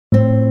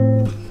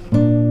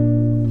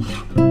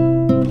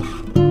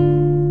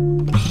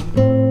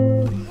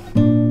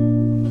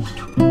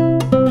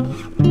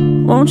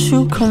won't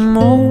you come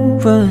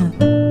over?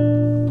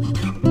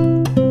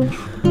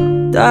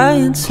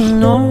 Dying to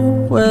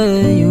know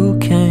where you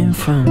came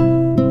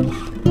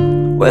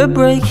from. We're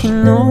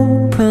breaking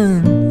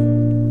open.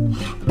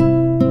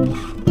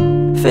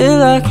 Feel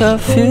like our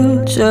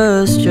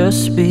future's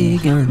just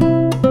begun.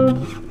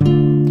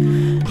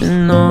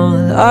 And all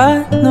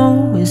I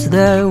know is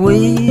that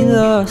we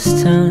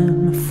lost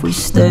time. If we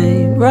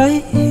stay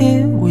right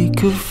here, we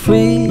could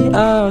free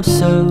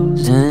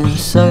ourselves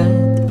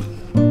inside.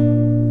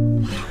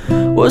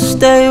 We'll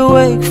stay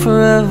awake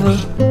forever.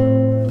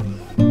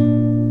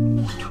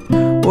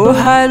 We'll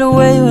hide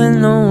away when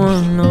no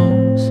one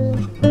knows.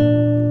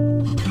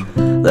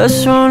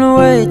 Let's run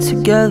away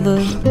together.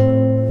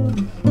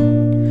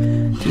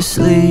 Just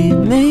lead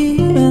me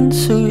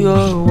into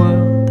your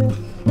world.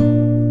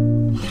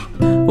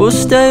 We'll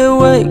stay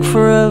awake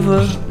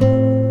forever.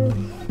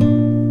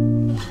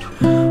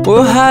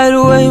 We'll hide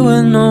away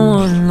when no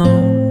one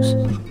knows.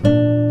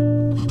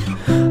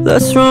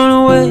 Let's run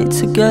away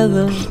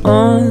together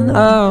on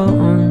our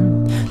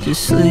own.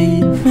 Just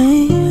lead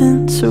me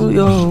into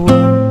your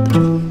world.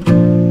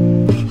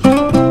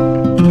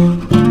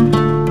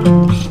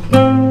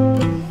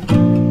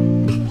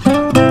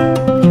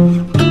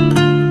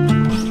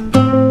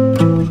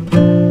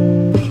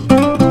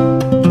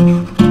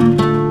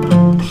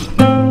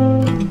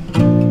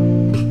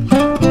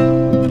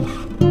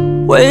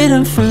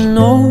 Waiting for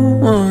no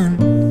one.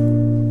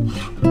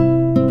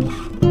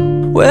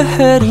 We're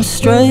heading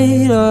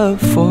straight up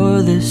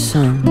for the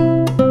sun.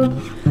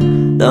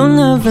 They'll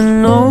never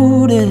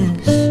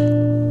notice.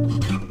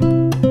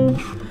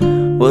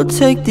 We'll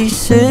take these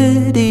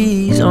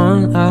cities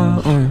on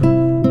our own.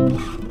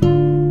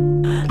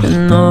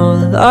 And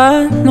all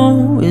I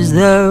know is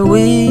that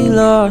we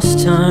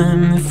lost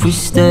time. If we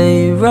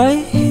stay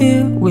right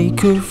here, we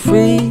could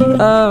free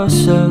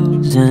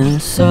ourselves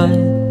inside.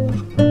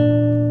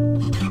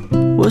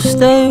 We'll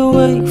stay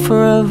awake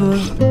forever.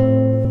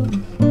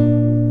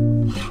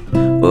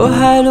 We'll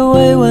hide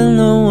away when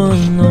no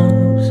one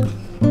knows.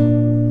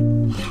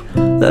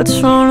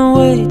 Let's run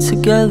away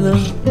together.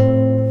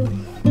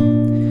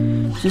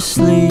 Just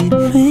lead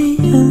me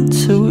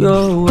into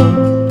your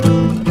world.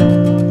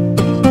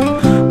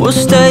 We'll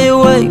stay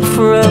awake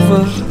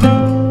forever.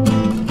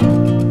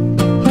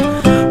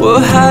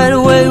 We'll hide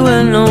away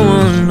when no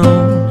one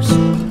knows.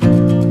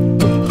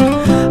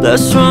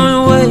 Let's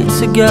run away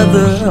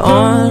together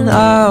on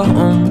our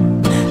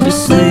own.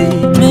 Just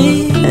lead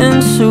me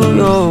into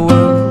your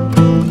world.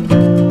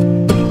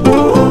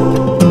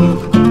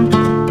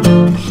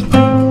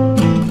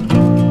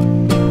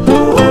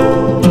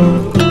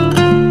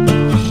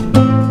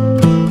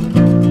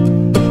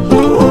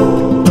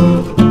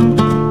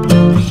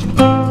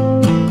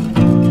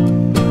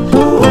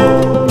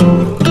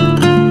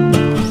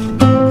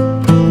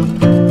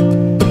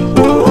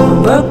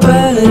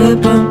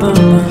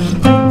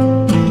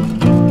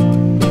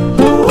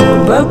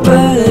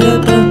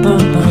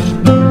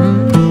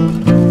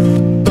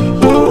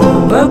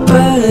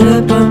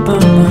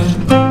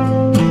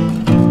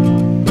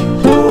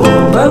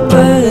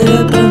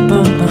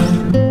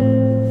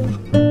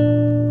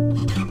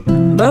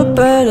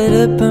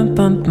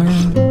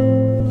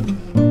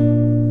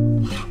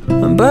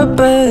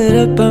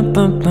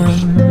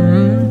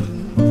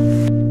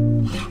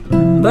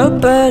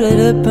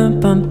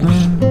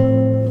 Ba-ba-da-da-bum-bum-bum.